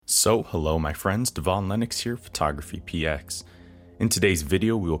So, hello my friends, Devon Lennox here, Photography PX. In today's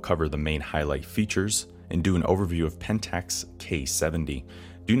video, we will cover the main highlight features and do an overview of Pentax K70.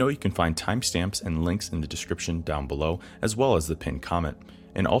 Do know you can find timestamps and links in the description down below, as well as the pinned comment.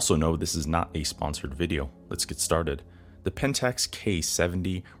 And also know this is not a sponsored video. Let's get started. The Pentax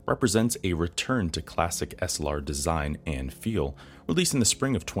K70 represents a return to classic SLR design and feel. Released in the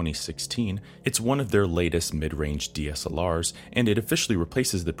spring of 2016, it's one of their latest mid-range DSLRs, and it officially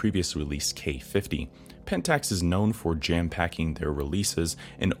replaces the previous release K50. Pentax is known for jam-packing their releases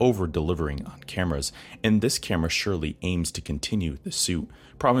and over-delivering on cameras, and this camera surely aims to continue the suit,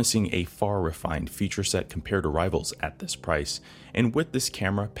 promising a far refined feature set compared to rivals at this price. And with this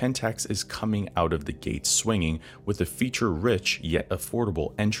camera, Pentax is coming out of the gate swinging with a feature-rich yet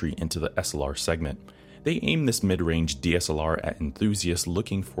affordable entry into the SLR segment. They aim this mid-range DSLR at enthusiasts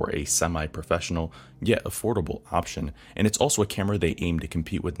looking for a semi-professional yet affordable option, and it's also a camera they aim to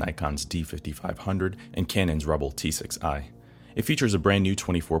compete with Nikon's D5500 and Canon's Rebel T6i. It features a brand new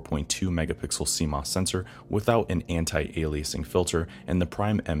 24.2 megapixel CMOS sensor without an anti-aliasing filter and the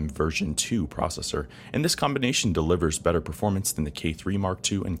Prime M version 2 processor, and this combination delivers better performance than the K3 Mark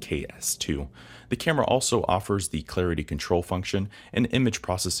II and KS2. The camera also offers the clarity control function, an image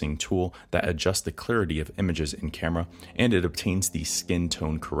processing tool that adjusts the clarity of images in camera, and it obtains the skin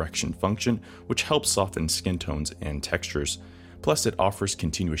tone correction function, which helps soften skin tones and textures. Plus, it offers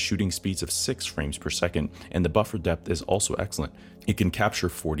continuous shooting speeds of 6 frames per second, and the buffer depth is also excellent. It can capture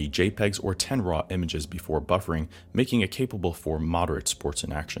 40 JPEGs or 10 raw images before buffering, making it capable for moderate sports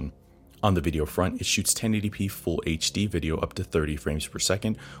and action. On the video front, it shoots 1080p Full HD video up to 30 frames per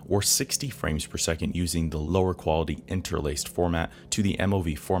second or 60 frames per second using the lower quality interlaced format to the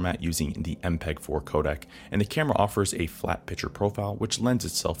MOV format using the MPEG-4 codec, and the camera offers a flat picture profile which lends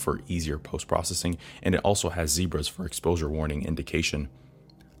itself for easier post-processing, and it also has zebras for exposure warning indication.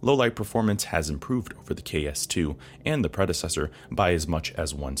 Low-light performance has improved over the KS2 and the predecessor by as much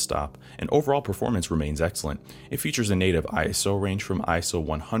as one stop, and overall performance remains excellent. It features a native ISO range from ISO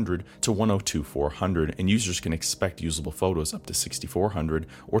 100 to 102/400, and users can expect usable photos up to 6400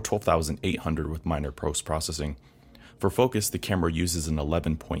 or 12800 with minor post-processing. For focus, the camera uses an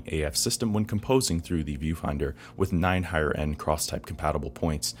 11-point AF system when composing through the viewfinder with 9 higher-end cross-type compatible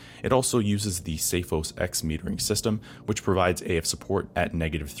points. It also uses the Safos X metering system, which provides AF support at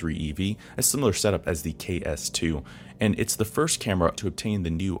 -3 EV, a similar setup as the KS2, and it's the first camera to obtain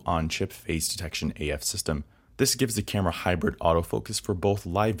the new on-chip phase detection AF system. This gives the camera hybrid autofocus for both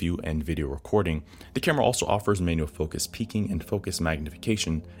live view and video recording. The camera also offers manual focus peaking and focus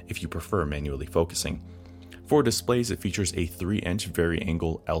magnification if you prefer manually focusing. For displays, it features a 3-inch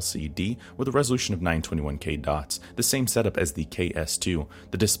vari-angle LCD with a resolution of 921K dots, the same setup as the KS2.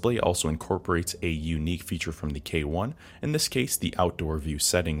 The display also incorporates a unique feature from the K1, in this case the outdoor view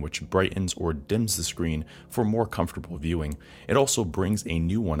setting, which brightens or dims the screen for more comfortable viewing. It also brings a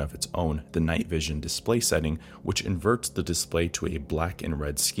new one of its own, the night vision display setting, which inverts the display to a black and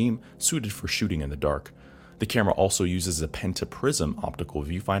red scheme suited for shooting in the dark. The camera also uses a pentaprism optical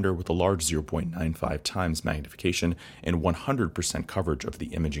viewfinder with a large 0.95 times magnification and 100% coverage of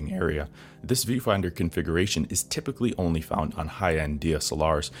the imaging area. This viewfinder configuration is typically only found on high-end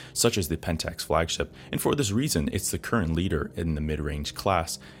DSLRs, such as the Pentax flagship, and for this reason, it's the current leader in the mid-range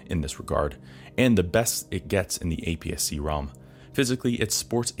class in this regard, and the best it gets in the APS-C realm. Physically, it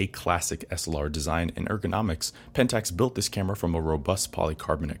sports a classic SLR design and ergonomics. Pentax built this camera from a robust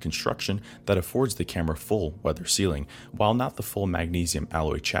polycarbonate construction that affords the camera full weather sealing. While not the full magnesium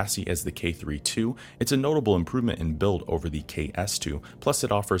alloy chassis as the K3 II, it's a notable improvement in build over the KS2, plus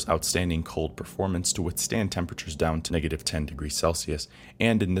it offers outstanding cold performance to withstand temperatures down to -10 degrees Celsius,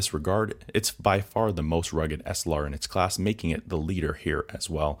 and in this regard, it's by far the most rugged SLR in its class, making it the leader here as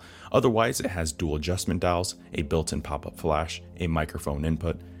well. Otherwise, it has dual adjustment dials, a built-in pop-up flash, a microphone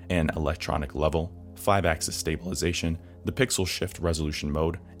input, an electronic level, 5-axis stabilization, the pixel shift resolution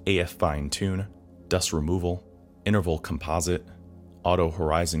mode, AF fine tune, dust removal, interval composite, auto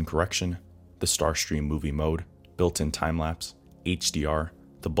horizon correction, the Starstream movie mode, built-in time-lapse, HDR,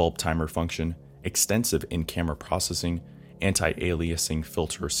 the bulb timer function, extensive in-camera processing, anti-aliasing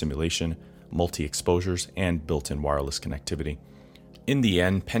filter simulation, multi-exposures, and built-in wireless connectivity. In the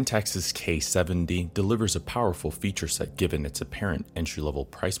end, Pentax's K70 delivers a powerful feature set given its apparent entry-level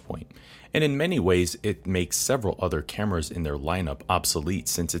price point, and in many ways it makes several other cameras in their lineup obsolete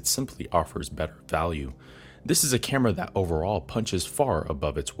since it simply offers better value. This is a camera that overall punches far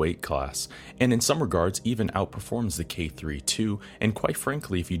above its weight class, and in some regards even outperforms the K3 II, and quite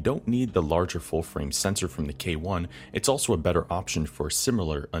frankly, if you don't need the larger full-frame sensor from the K1, it's also a better option for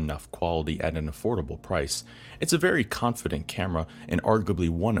similar enough quality at an affordable price. It's a very confident camera and arguably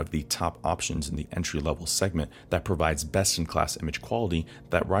one of the top options in the entry-level segment that provides best-in-class image quality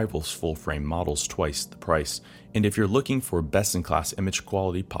that rivals full-frame models twice the price. And if you're looking for best-in-class image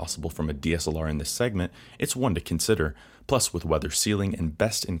quality possible from a DSLR in this segment, it's one to consider. Plus, with weather sealing and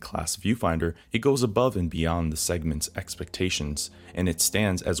best-in-class viewfinder, it goes above and beyond the segment's expectations, and it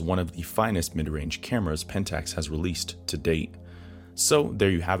stands as one of the finest mid-range cameras Pentax has released to date. So there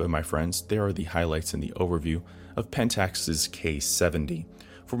you have it, my friends. There are the highlights and the overview of Pentax's K70.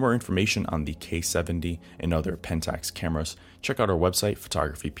 For more information on the K70 and other Pentax cameras, check out our website,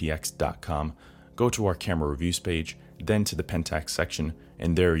 photographypx.com. Go to our camera reviews page, then to the Pentax section,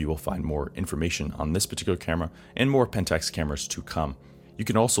 and there you will find more information on this particular camera and more Pentax cameras to come. You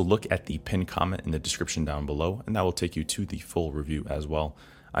can also look at the pinned comment in the description down below, and that will take you to the full review as well.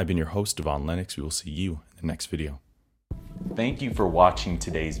 I've been your host, Devon Lennox. We will see you in the next video. Thank you for watching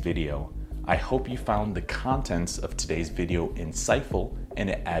today's video. I hope you found the contents of today's video insightful and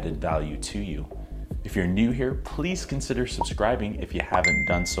it added value to you. If you're new here, please consider subscribing if you haven't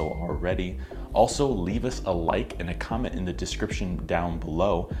done so already. Also, leave us a like and a comment in the description down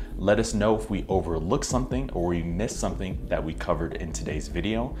below. Let us know if we overlooked something or we missed something that we covered in today's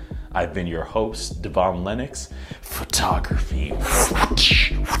video. I've been your host, Devon Lennox, Photography.